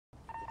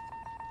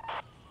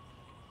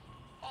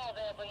All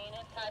available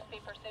units,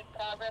 high-speed pursuit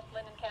progress.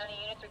 Linden County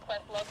units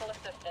request local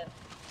assistance.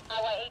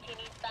 Highway 18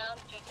 eastbound,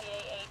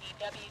 GTA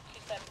ADW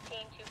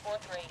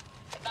 217-243.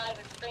 Advise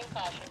extreme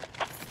caution.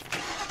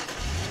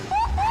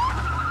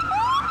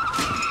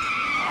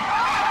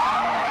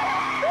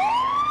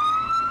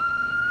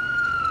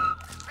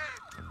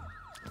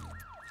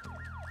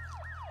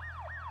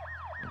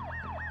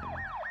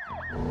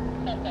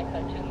 Suspects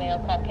are 2 male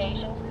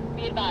Caucasians.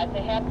 Be advised,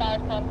 they have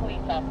fired upon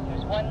police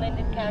officers. 1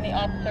 Linden County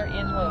officer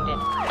is wounded.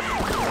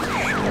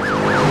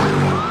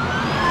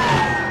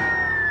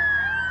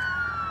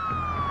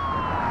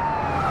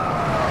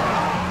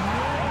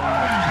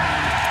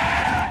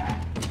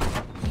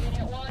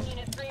 Unit 1,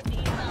 Unit 3 to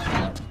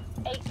eastbound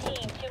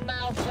 18, 2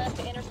 miles west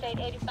of Interstate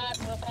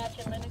 85. We'll patch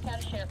in Linden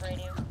County Sheriff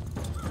Radio.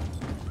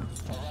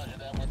 Roger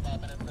that. We're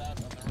 5 minutes out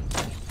on the route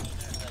 18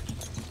 intersection.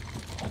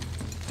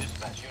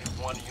 Dispatch Unit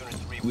 1 to Unit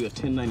 3. We are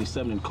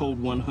 1097 in code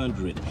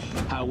 100.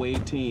 Highway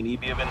 18,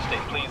 EB of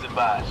Interstate, please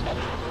advise.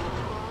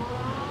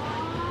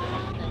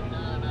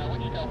 We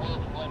just got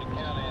word from Linden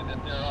County that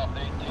they're off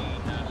 18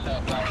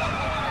 southbound.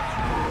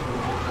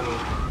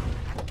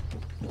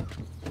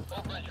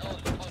 Both bridge holes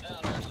are put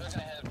down there, so they're going to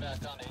head back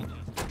on 18.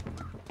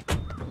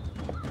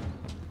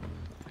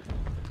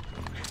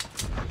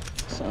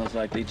 Sounds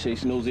like they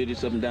chasing those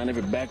idiots up and down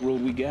every back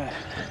road we got.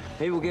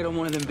 Maybe we'll get on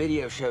one of them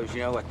video shows,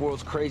 you know, like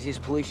World's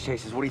Craziest Police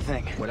Chases. What do you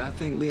think? What I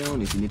think,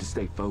 Leon, is you need to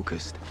stay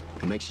focused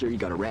and make sure you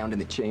got a round in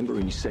the chamber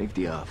and your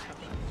safety up.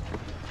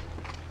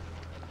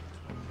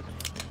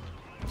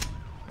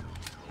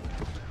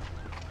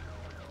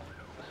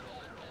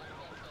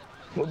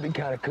 Would be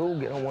kind of cool,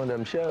 get on one of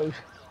them shows.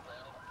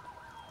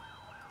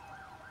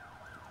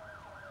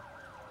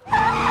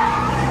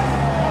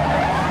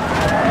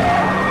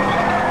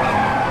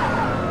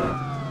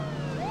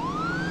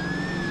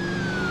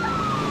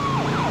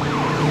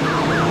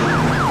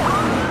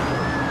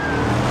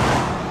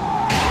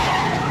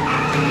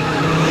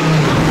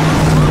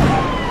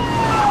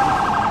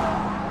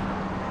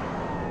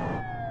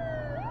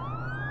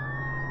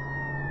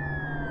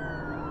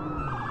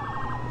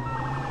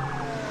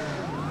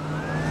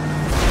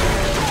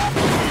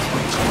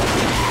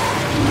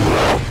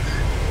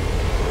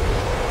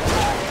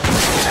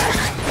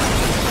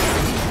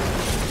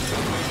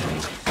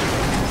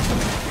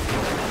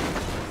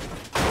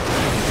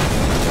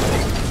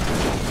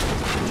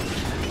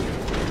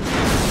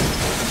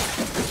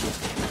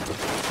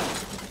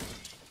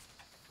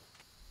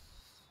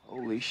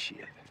 Holy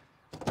shit.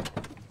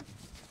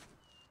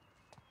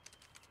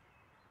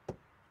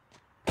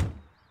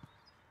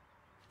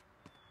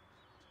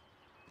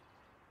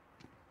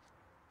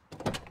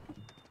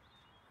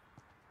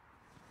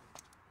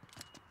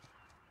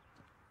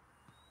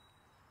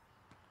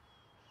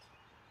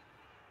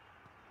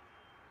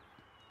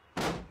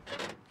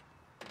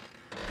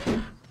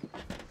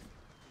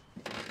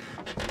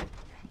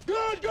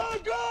 Good,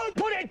 good, good!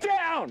 Put it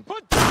down!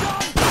 Put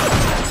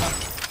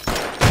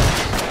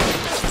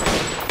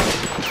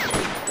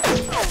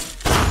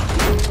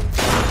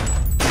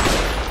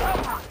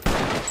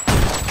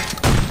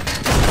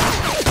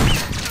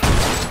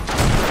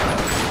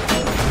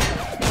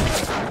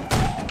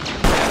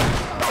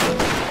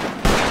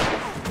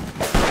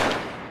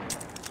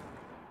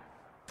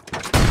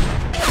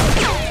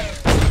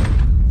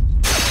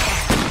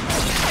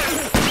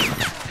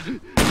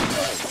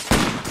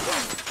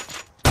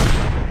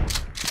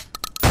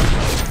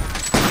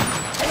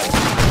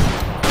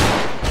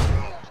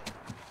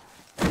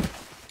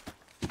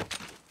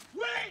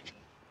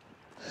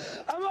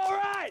I'm all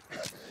right!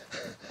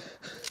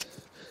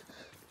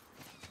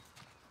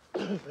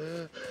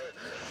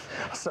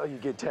 I saw you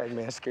get tagged,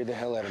 man. It scared the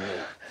hell out of me.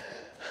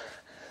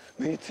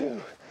 Me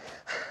too.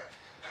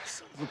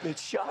 Son of a bitch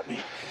shot me.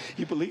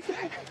 You believe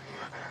that?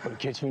 Would it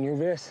catch you in your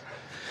vest?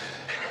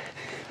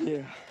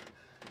 Yeah.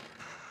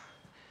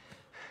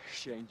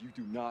 Shane, you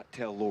do not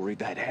tell Lori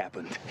that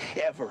happened.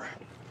 Ever.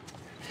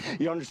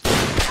 You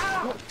understand?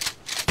 Ow!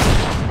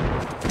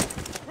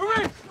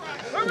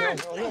 No.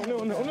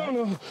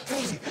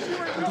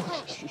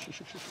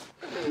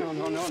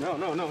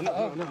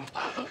 No.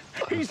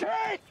 He's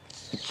hurt!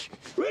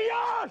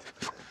 Leon!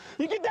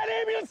 You get that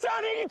ambulance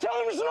down here, you tell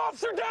him there's an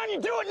officer down, you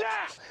do it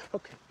now!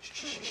 Okay.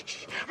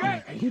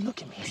 Hey, you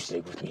look at me, you stay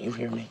with me, you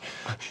hear me?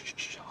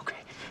 Okay.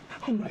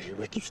 I'm right here,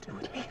 Rick, you stay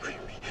with me, you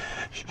hear me?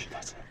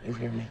 That's it, you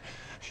hear me?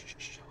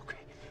 Okay.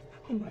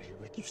 I'm right here,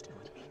 Rick, you stay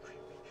with me.